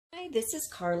Hi, this is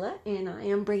Carla, and I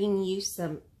am bringing you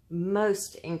some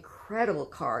most incredible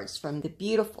cards from the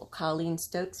beautiful Colleen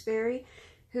Stokesberry,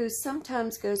 who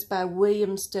sometimes goes by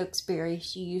William Stokesberry.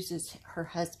 She uses her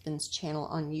husband's channel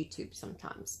on YouTube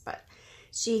sometimes, but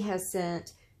she has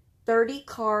sent 30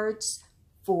 cards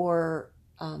for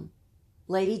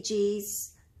Lady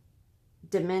G's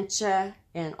Dementia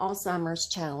and Alzheimer's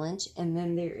challenge, and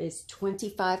then there is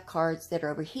 25 cards that are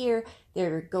over here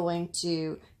that are going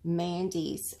to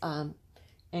Mandy's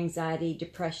anxiety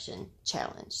depression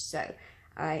challenge. So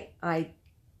I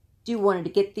do wanted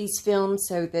to get these filmed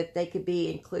so that they could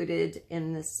be included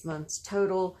in this month's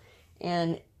total,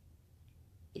 and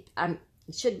I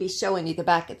should be showing you the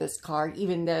back of this card.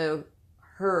 Even though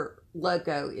her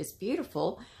logo is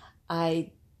beautiful,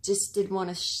 I just didn't want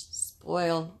to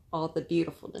spoil all the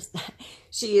beautifulness.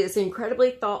 She is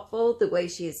incredibly thoughtful the way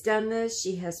she has done this.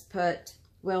 She has put,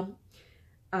 well,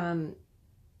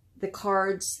 the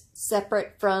cards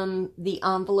separate from the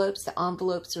envelopes. The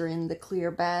envelopes are in the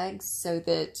clear bags so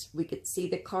that we could see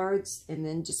the cards, and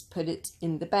then just put it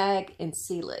in the bag and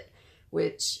seal it,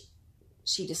 which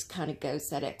she just kind of goes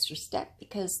that extra step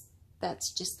because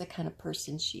that's just the kind of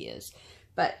person she is.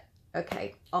 But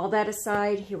okay, all that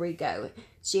aside, here we go.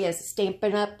 She has a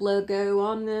Stampin' Up! Logo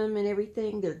on them and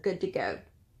everything. They're good to go.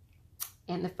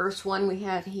 And the first one we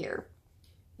have here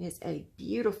is a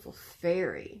beautiful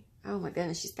fairy. Oh my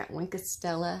goodness, she's got Winka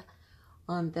Stella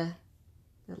on the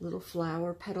little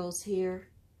flower petals here.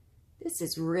 This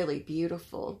is really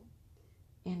beautiful.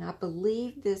 And I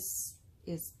believe this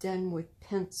is done with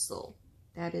pencil.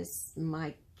 That is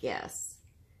my guess.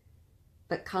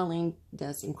 But Colleen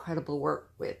does incredible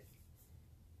work with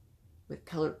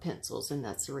colored pencils, and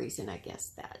that's the reason I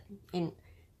guessed that. And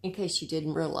in case you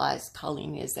didn't realize,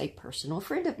 Colleen is a personal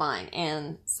friend of mine,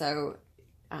 and so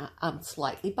I'm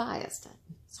slightly biased.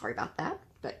 Sorry about that,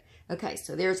 but okay,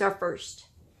 so there's our first.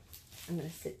 I'm going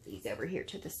to sit these over here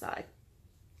to the side.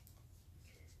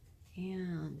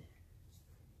 And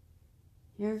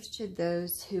here's to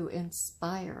those who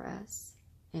inspire us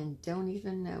and don't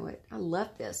even know it. I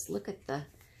love this. Look at the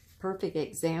perfect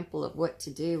example of what to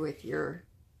do with your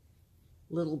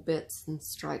little bits and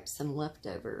stripes and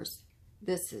leftovers.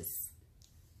 This is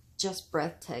just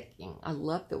breathtaking. I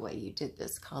love the way you did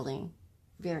this, Colleen.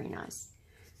 Very nice.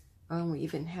 Oh, we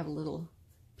even have little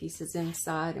pieces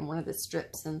inside and one of the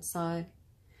strips inside.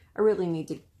 I really need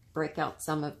to break out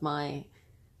some of my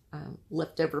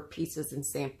leftover pieces and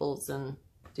samples and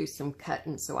do some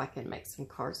cutting so I can make some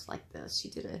cards like this. She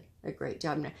did a great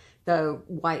job. The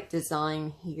white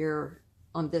design here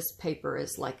on this paper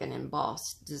is like an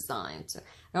embossed design. So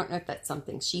I don't know if that's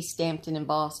something she stamped and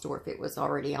embossed or if it was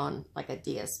already on like a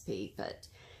DSP, but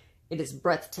it is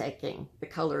breathtaking. The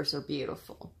colors are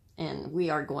beautiful. And we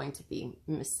are going to be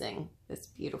missing this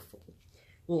beautiful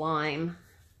lime.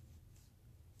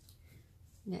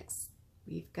 Next,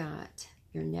 we've got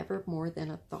You're Never More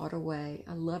Than a Thought Away.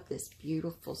 I love this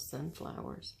beautiful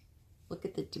sunflowers. Look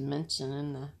at the dimension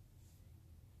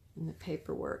in the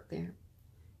paperwork there.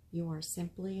 You are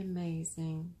simply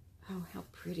amazing. Oh, how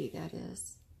pretty that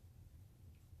is.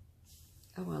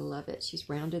 Oh, I love it. She's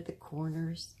rounded the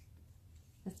corners.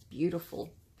 That's beautiful,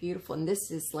 beautiful. And this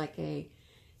is like a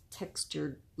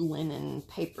textured linen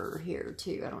paper here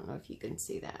too. I don't know if you can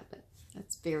see that, but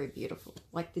that's very beautiful.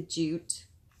 Like the jute.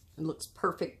 It looks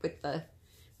perfect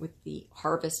with the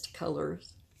harvest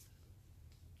colors.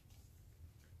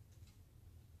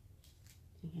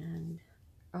 And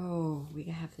oh, we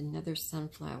have another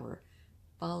sunflower.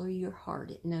 Follow your heart,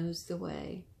 it knows the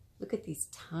way. Look at these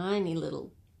tiny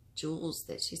little jewels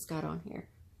that she's got on here.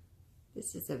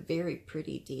 This is a very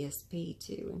pretty DSP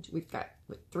too. And we've got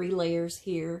 3 layers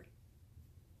here.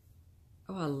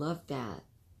 Oh, I love that.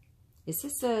 Is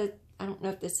this I don't know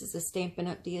if this is a Stampin'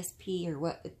 Up! DSP or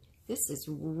what, but this is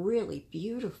really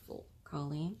beautiful,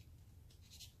 Colleen.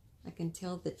 I can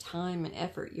tell the time and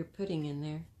effort you're putting in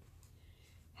there.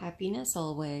 Happiness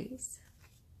always.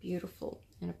 Beautiful.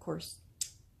 And of course,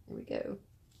 there we go.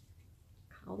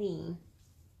 Colleen.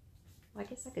 Well, I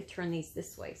guess I could turn these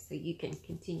this way so you can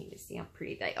continue to see how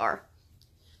pretty they are.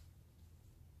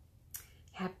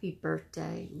 Happy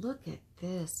birthday. Look at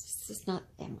this. This is not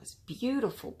the most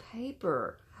beautiful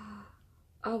paper.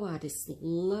 Oh, I just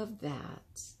love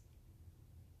that.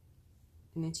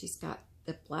 And then she's got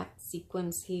the black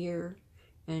sequins here.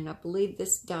 And I believe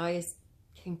this die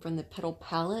came from the Petal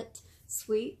Palette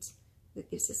suite. That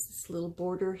gives us this little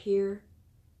border here.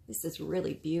 This is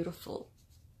really beautiful.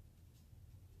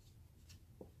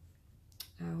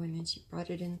 Oh, and then she brought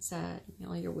it inside.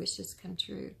 All your wishes come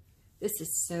true. This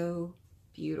is so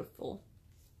beautiful.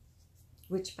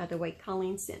 which, by the way,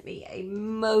 Colleen sent me a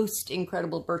most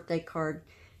incredible birthday card,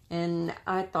 and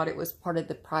I thought it was part of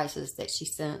the prizes that she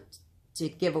sent to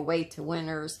give away to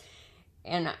winners.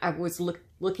 And I was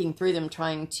looking through them,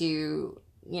 trying to,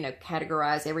 you know,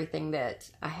 categorize everything that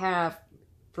I have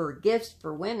for gifts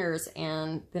for winners,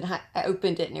 and then I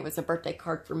opened it, and it was a birthday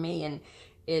card for me, and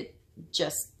it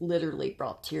just literally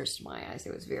brought tears to my eyes.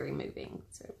 It was very moving.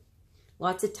 So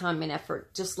lots of time and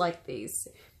effort, just like these.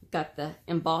 Got the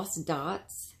embossed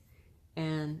dots,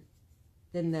 and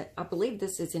then I believe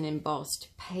this is an embossed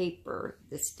paper,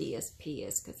 this DSP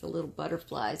is, because the little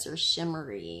butterflies are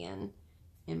shimmery and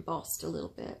embossed a little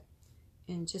bit.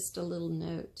 And just a little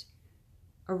note.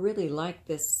 I really like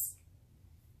this.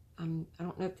 I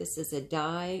don't know if this is a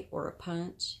die or a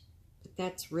punch, but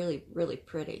that's really, really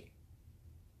pretty.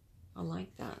 I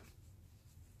like that.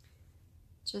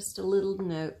 Just a little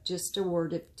note, just a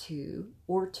word of two,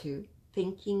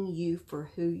 thanking you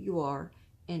for who you are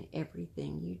and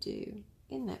everything you do.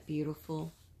 Isn't that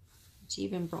beautiful? She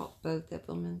even brought both of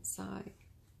them inside.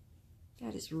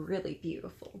 That is really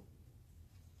beautiful.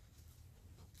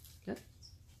 Oops.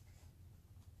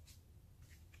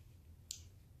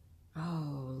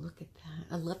 Oh, look at that.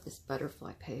 I love this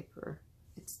butterfly paper.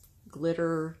 It's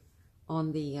glitter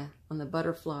on the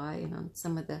butterfly and on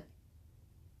some of the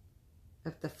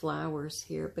flowers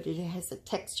here, but it has a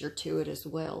texture to it as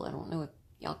well. I don't know if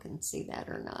y'all can see that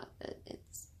or not, but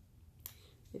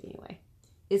anyway,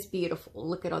 it's beautiful.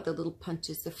 Look at all the little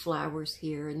punches of flowers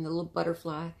here, and the little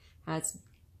butterfly has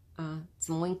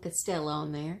some wing Castella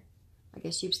on there. I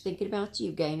guess she was thinking about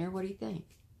you, Gaynor. What do you think?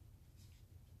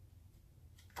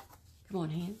 Come on,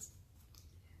 hands.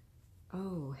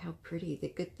 Oh, how pretty. The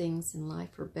good things in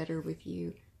life are better with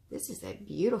you. This is a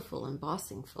beautiful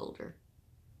embossing folder.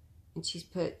 And she's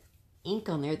put ink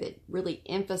on there that really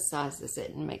emphasizes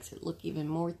it and makes it look even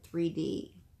more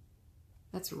 3D.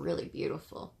 That's really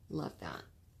beautiful. Love that.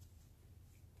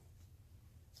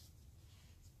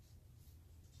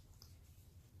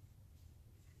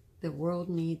 The world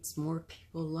needs more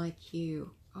people like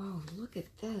you. Oh, look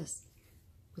at this.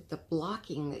 With the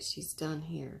blocking that she's done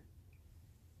here.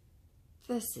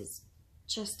 This is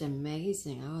just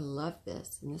amazing. Oh, I love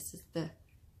this. And this is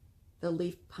the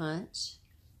leaf punch.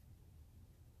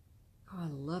 Oh, I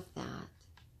love that.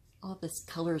 All this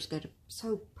colors go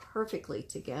so perfectly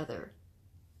together.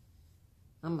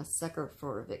 I'm a sucker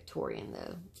for a Victorian,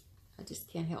 though. I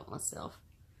just can't help myself.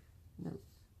 The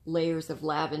layers of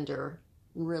lavender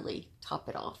really top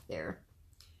it off there.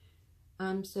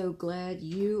 I'm so glad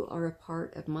you are a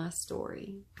part of my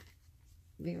story.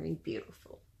 Very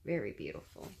beautiful. Very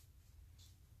beautiful.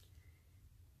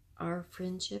 Our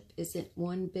friendship isn't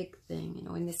one big thing, you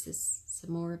know, and this is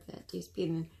some more of that. Just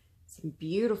being some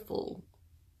beautiful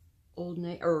old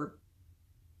or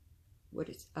what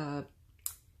is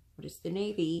the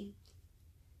navy?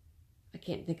 I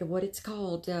can't think of what it's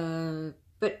called,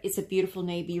 but it's a beautiful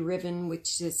navy ribbon,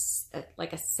 which is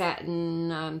like a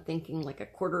satin. I'm thinking like a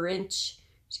 1/4 inch.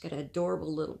 She's got an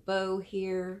adorable little bow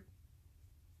here.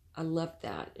 I love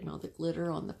that, and all the glitter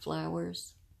on the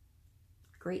flowers.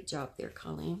 Great job there,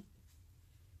 Colleen.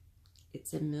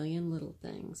 It's a million little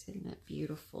things. Isn't that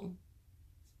beautiful?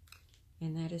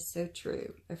 And that is so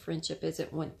true. A friendship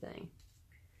isn't one thing.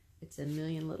 It's a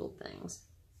million little things.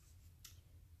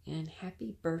 And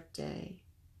happy birthday.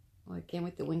 Well, again,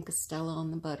 with the wing Castella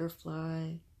on the butterfly.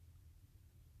 I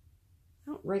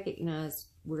don't recognize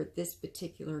where this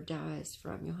particular die is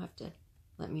from. You'll have to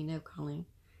let me know, Colleen.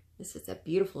 This is a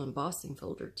beautiful embossing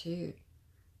folder, too.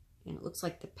 And it looks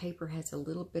like the paper has a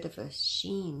little bit of a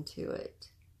sheen to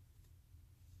it.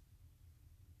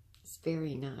 It's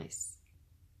very nice.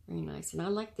 Very nice. And I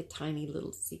like the tiny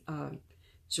little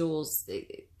jewels.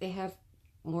 They have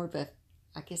more of a,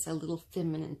 I guess, a little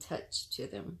feminine touch to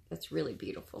them. That's really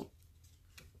beautiful.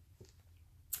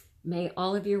 May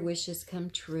all of your wishes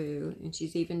come true. And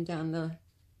she's even done the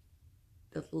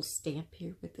little stamp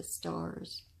here with the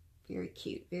stars. Very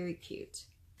cute. Very cute.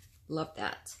 Love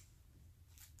that.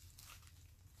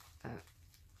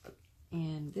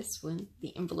 And this one,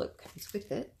 the envelope comes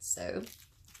with it. So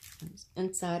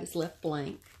inside is left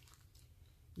blank.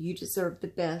 You deserve the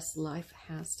best life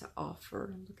has to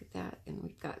offer. Look at that. And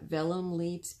we've got vellum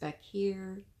leaves back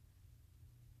here.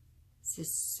 This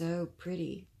is so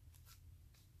pretty.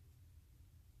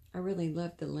 I really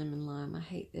love the lemon lime. I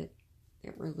hate that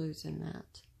we're losing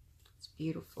that. It's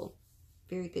beautiful.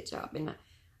 Very good job. And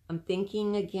I'm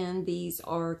thinking, again, these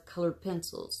are colored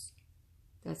pencils.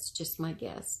 That's just my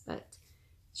guess. But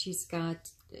she's got,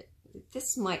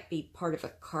 this might be part of a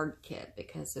card kit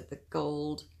because of the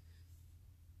gold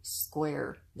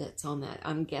square that's on that.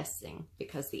 I'm guessing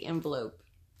because the envelope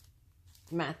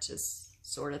matches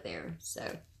sort of there.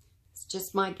 So it's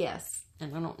just my guess.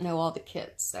 And I don't know all the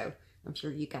kits, so I'm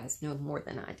sure you guys know more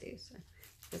than I do. So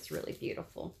it's really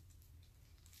beautiful.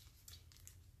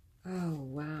 Oh,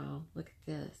 wow. Look at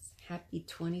this. Happy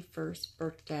 21st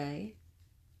birthday.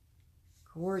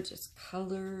 Gorgeous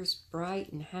colors,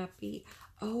 bright and happy.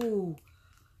 Oh,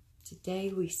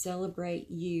 today we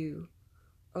celebrate you.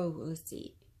 Oh, let's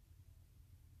see.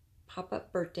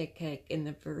 Pop-up birthday cake, and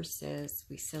the verse says,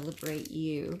 we celebrate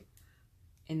you.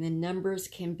 And the numbers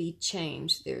can be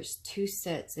changed. There's 2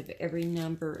 sets of every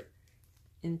number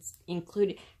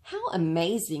included. How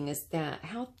amazing is that?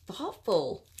 How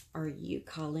thoughtful are you,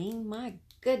 Colleen? My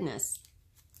goodness.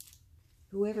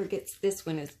 Whoever gets this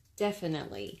one is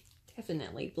definitely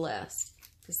blessed.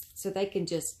 So they can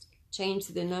just change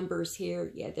the numbers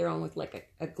here. Yeah, they're on with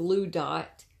like a glue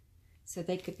dot. So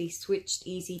they could be switched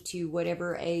easy to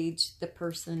whatever age the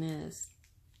person is.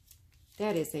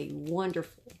 That is a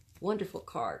wonderful, wonderful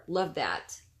card. Love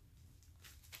that.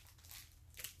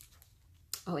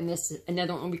 Oh, and this is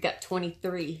another one. We've got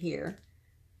 23 here.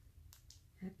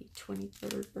 Happy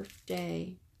 23rd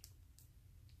birthday.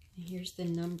 And here's the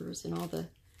numbers and all the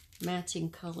matching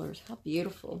colors. How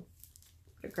beautiful.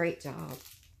 What a great job.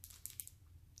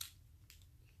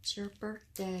 It's your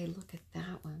birthday. Look at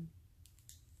that one.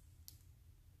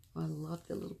 Oh, I love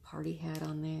the little party hat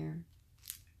on there.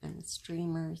 And the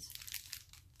streamers.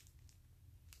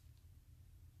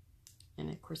 And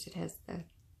of course it has the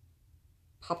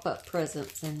pop-up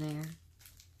presents in there.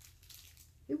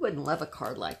 Who wouldn't love a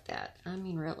card like that? I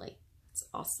mean, really. It's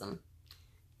awesome.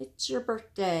 It's your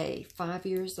birthday. 5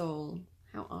 years old.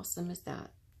 How awesome is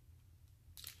that?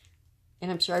 And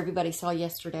I'm sure everybody saw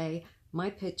yesterday my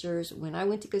pictures when I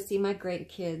went to go see my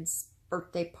grandkids'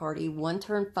 birthday party. One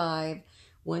turned 5,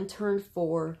 one turned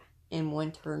 4, and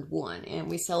one turned 1. And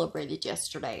we celebrated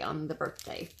yesterday on the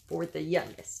birthday for the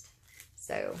youngest.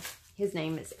 So his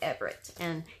name is Everett.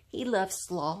 And he loves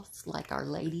sloths like Our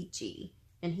Lady G.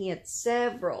 And he had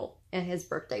several at his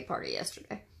birthday party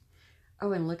yesterday.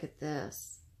 Oh, and look at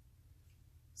this.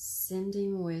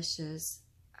 Sending wishes.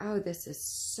 Oh, this is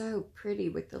so pretty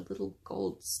with the little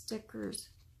gold stickers.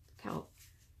 Look how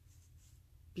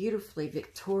beautifully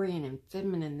Victorian and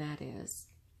feminine that is.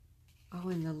 Oh,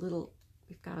 and the little,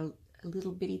 we've got a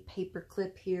little bitty paper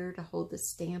clip here to hold the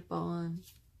stamp on.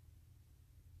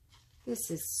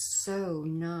 This is so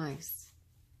nice.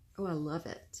 Oh, I love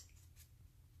it.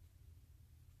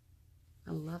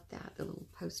 I love that, the little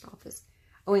post office.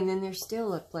 Oh, and then there's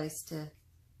still a place to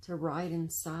write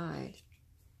inside.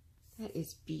 That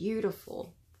is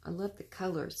beautiful. I love the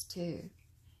colors too.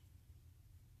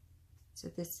 So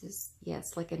this is,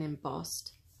 yes, like an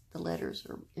embossed, the letters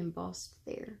are embossed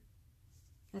there.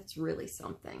 That's really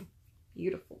something.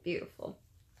 Beautiful, beautiful.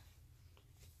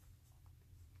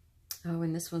 Oh,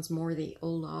 and this one's more the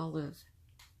old olive.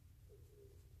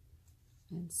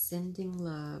 And sending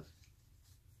love.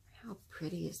 How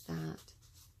pretty is that?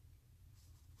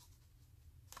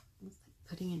 It's like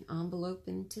putting an envelope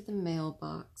into the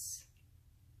mailbox.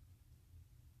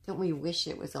 Don't we wish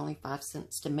it was only 5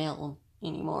 cents to mail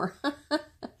anymore?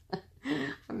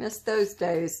 I miss those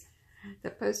days.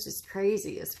 The post is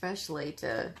crazy, especially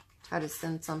to try to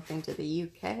send something to the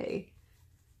UK.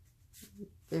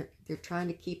 They're trying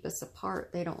to keep us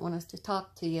apart. They don't want us to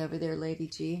talk to you over there, Lady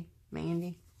G,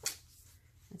 Mandy.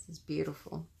 This is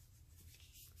beautiful.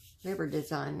 Whoever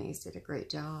designed these did a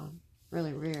great job.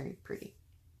 Really, very pretty.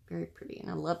 Very pretty. And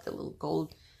I love the little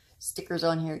gold stickers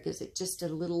on here. It gives it just a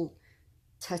little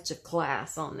touch of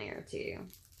class on there, too.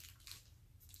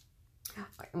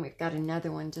 And we've got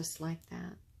another one just like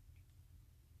that.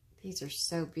 These are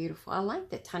so beautiful. I like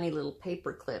the tiny little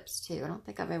paper clips, too. I don't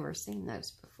think I've ever seen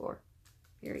those before.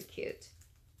 Very cute.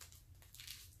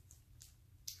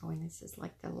 Oh, and this is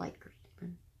like the light green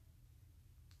one.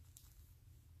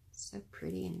 So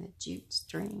pretty in the jute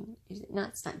string. Is it not?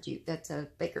 It's not jute. That's a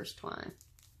baker's twine.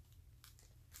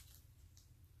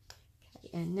 Okay,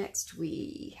 and next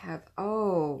we have,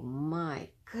 oh my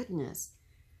goodness.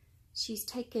 She's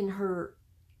taken her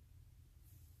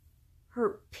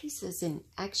pieces and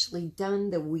actually done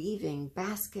the weaving,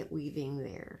 basket weaving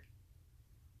there.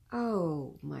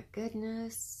 Oh my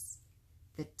goodness.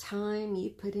 The time you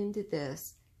put into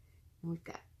this. And we've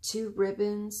got 2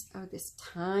 ribbons. Oh, this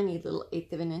tiny little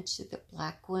 1/8 of an inch of the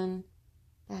black one.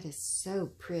 That is so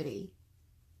pretty.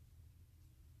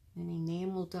 And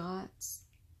enamel dots.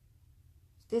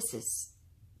 This is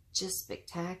just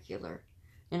spectacular.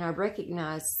 And I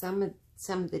recognize some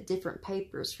of the different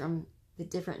papers from the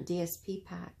different DSP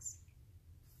packs.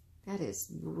 That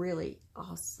is really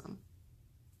awesome.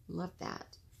 Love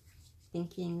that.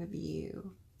 Thinking of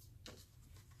you.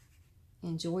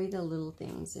 enjoy the little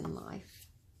things in life.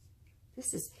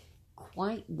 This is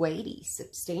quite weighty,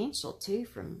 substantial too,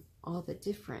 from all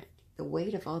the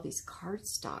weight of all these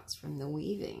cardstocks from the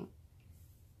weaving.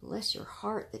 Bless your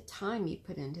heart, the time you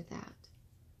put into that.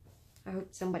 I hope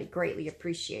somebody greatly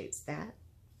appreciates that.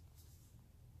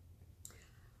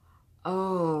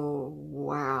 Oh,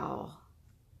 wow.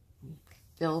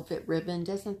 Velvet ribbon,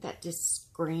 doesn't that just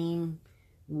scream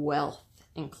wealth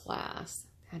and class?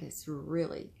 That is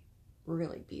really,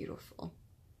 really beautiful.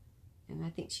 And I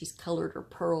think she's colored her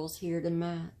pearls here to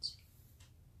match.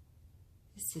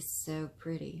 This is so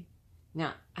pretty.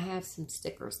 Now, I have some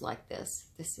stickers like this.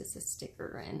 This is a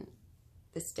sticker, and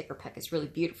this sticker pack is really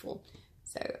beautiful.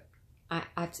 So,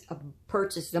 I've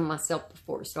purchased them myself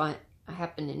before, so I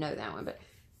happen to know that one. But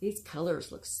these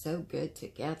colors look so good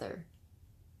together.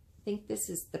 I think this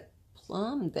is the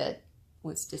plum that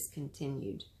was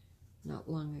discontinued not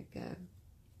long ago.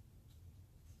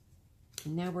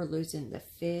 And now we're losing the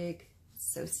fig.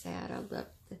 It's so sad. I love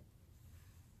the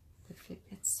fig.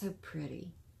 That's so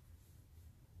pretty.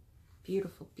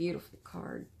 Beautiful, beautiful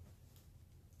card.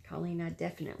 Colleen, I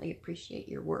definitely appreciate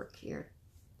your work here.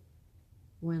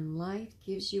 When life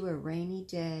gives you a rainy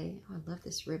day. Oh, I love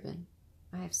this ribbon.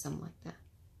 I have some like that.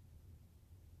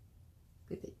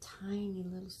 With the tiny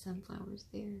little sunflowers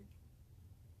there.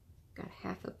 Got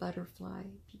half a butterfly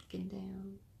peeking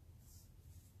down.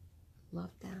 Love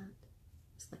that.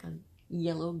 It's like a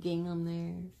yellow gingham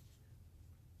there.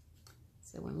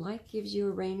 So when life gives you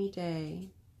a rainy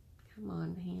day, come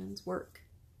on, hands, work.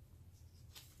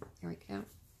 There we go.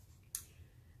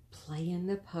 Play in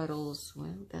the puddles.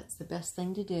 Well, that's the best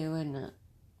thing to do, isn't it?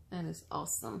 That is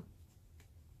awesome.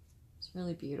 It's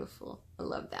really beautiful. I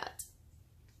love that.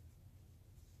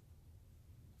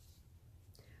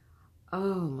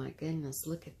 Oh my goodness,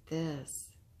 look at this.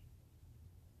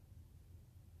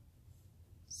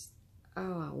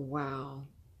 Oh, wow.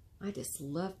 I just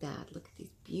love that. Look at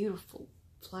these beautiful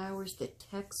flowers, the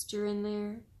texture in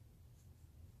there.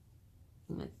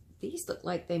 And these look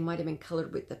like they might have been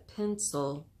colored with a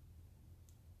pencil.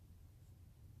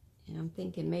 And I'm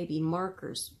thinking maybe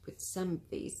markers with some of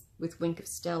these, with Wink of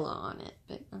Stella on it.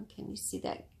 But can you see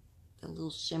that, the little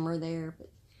shimmer there? But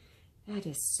that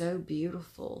is so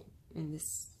beautiful. And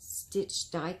this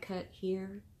stitch die cut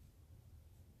here,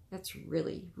 that's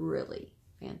really, really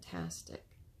fantastic.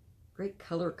 Great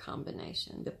color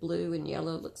combination. The blue and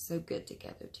yellow look so good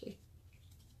together too.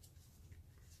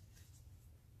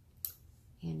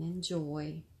 And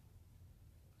enjoy.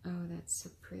 Oh, that's so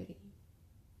pretty.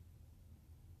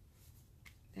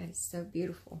 That is so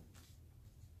beautiful.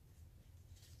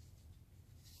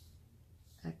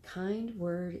 A kind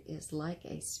word is like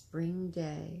a spring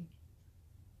day.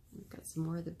 We've got some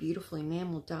more of the beautiful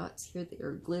enamel dots here that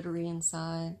are glittery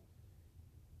inside.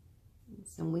 And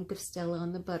some Wink of Stella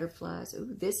on the butterflies.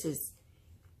 Ooh, this is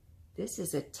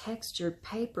a textured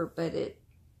paper, but it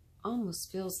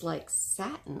almost feels like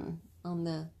satin on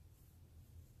the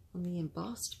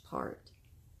embossed part.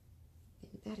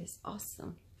 That is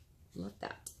awesome. Love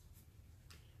that.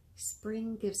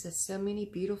 Spring gives us so many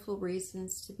beautiful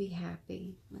reasons to be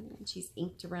happy. And she's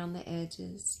inked around the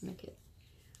edges. Make it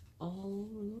all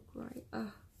look right.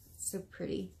 Oh, it's so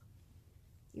pretty.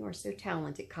 You are so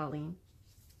talented, Colleen.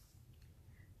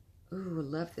 Ooh, I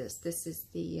love this. This is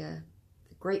the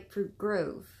Grapefruit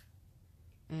Grove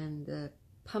and the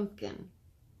pumpkin.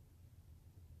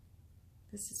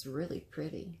 This is really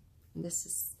pretty. And this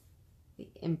is the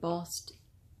embossed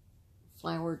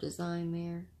flower design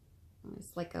there. And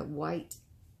it's like a white.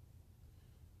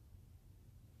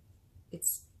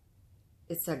 It's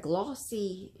a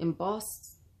glossy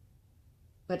embossed,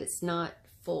 but it's not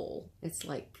full. It's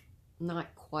like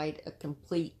not quite a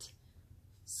complete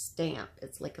stamp.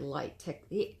 It's like a light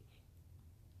it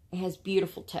has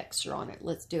beautiful texture on it.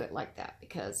 Let's do it like that,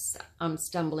 because I'm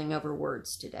stumbling over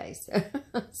words today, so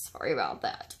sorry about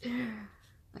that.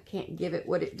 I can't give it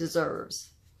what it deserves.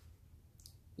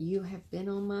 You have been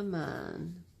on my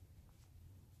mind.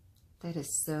 That is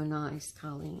so nice,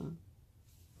 Colleen.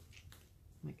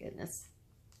 My goodness.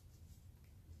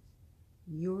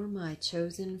 You're my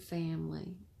chosen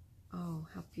family. Oh,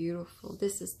 how beautiful.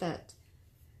 This is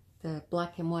the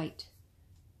black and white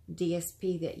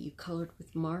DSP that you colored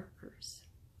with markers.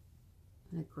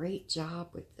 And a great job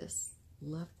with this.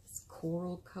 Love this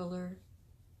coral color.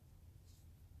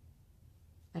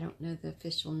 I don't know the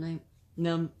official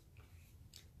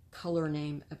color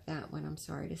name of that one, I'm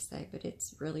sorry to say, but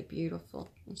it's really beautiful.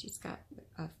 And she's got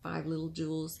 5 little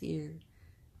jewels here.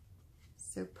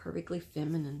 So perfectly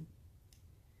feminine.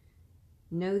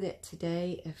 Know that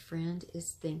today a friend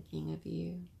is thinking of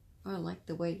you. Oh, I like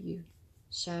the way you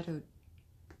shadowed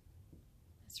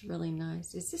That's really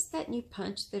nice. Is this that new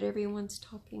punch that everyone's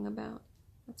talking about?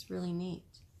 That's really neat.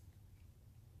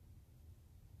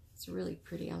 It's really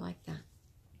pretty. I like that.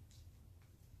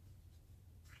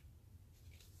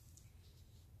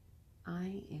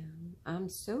 I'm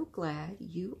so glad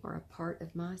you are a part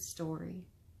of my story.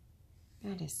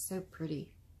 That is so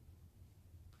pretty.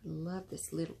 I love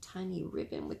this little tiny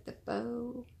ribbon with the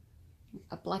bow.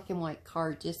 A black and white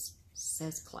card just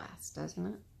says class, doesn't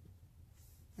it?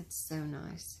 That's so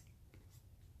nice.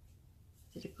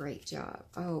 Did a great job.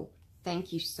 Oh,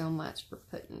 thank you so much for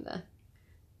putting the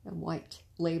white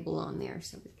label on there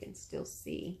so we can still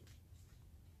see.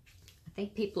 I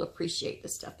think people appreciate the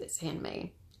stuff that's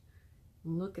handmade.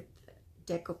 Look at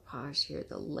the decoupage here,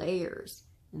 the layers.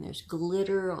 And there's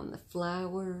glitter on the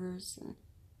flowers. And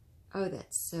oh,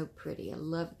 that's so pretty. I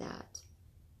love that.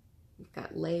 We've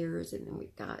got layers, and then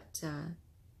we've got,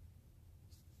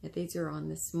 yeah, these are on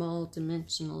the small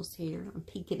dimensionals here. I'm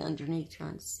peeking underneath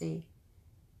trying to see.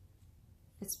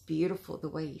 It's beautiful the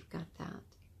way you've got that.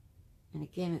 And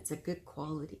again, it's a good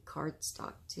quality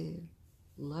cardstock too.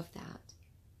 Love that.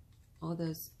 All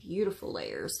those beautiful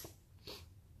layers.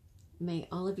 May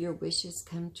all of your wishes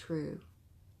come true.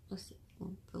 Listen,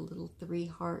 the little 3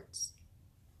 hearts.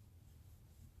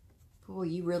 Boy,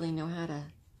 you really know how to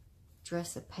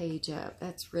dress a page up.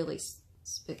 That's really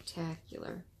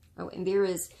spectacular. Oh, and there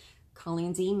is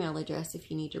Colleen's email address if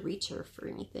you need to reach her for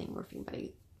anything, or if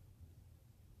anybody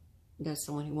knows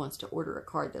someone who wants to order a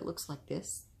card that looks like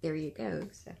this. There you go.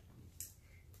 So,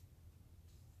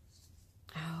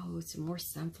 oh, some more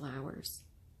sunflowers.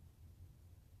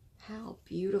 How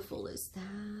beautiful is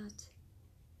that?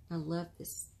 I love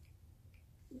this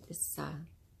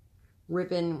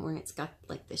ribbon where it's got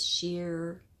like the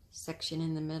sheer section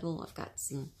in the middle. I've got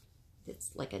some,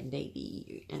 it's like a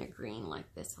navy and a green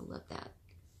like this. I love that.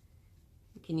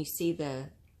 Can you see the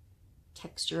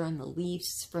texture on the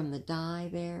leaves from the dye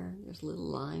there? There's little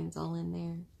lines all in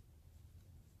there.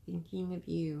 Thinking of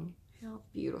you. How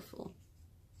beautiful.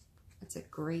 That's a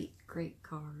great, great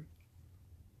card.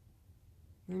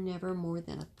 You're never more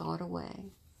than a thought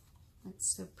away. That's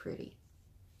so pretty.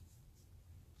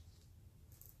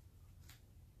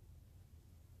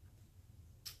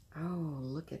 Oh,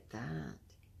 look at that.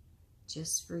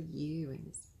 Just for you. And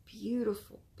this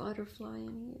beautiful butterfly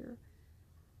in here.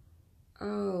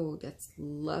 Oh, that's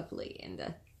lovely. And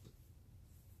got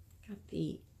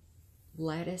the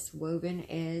lattice woven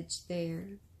edge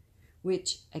there.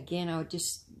 Which, again, I would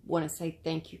just want to say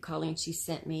thank you, Colleen. She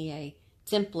sent me a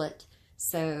template.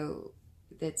 So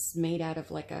that's made out of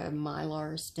like a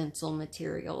mylar stencil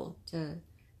material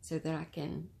so that I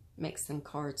can make some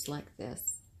cards like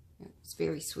this. It's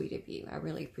very sweet of you. I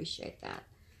really appreciate that.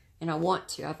 And I want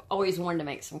to. I've always wanted to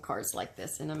make some cards like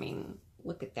this. And I mean,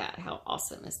 look at that. How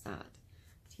awesome is that?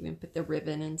 To even put the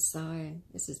ribbon inside.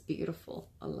 This is beautiful.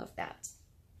 I love that.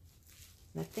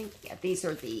 And I think, yeah, these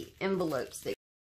are the envelopes that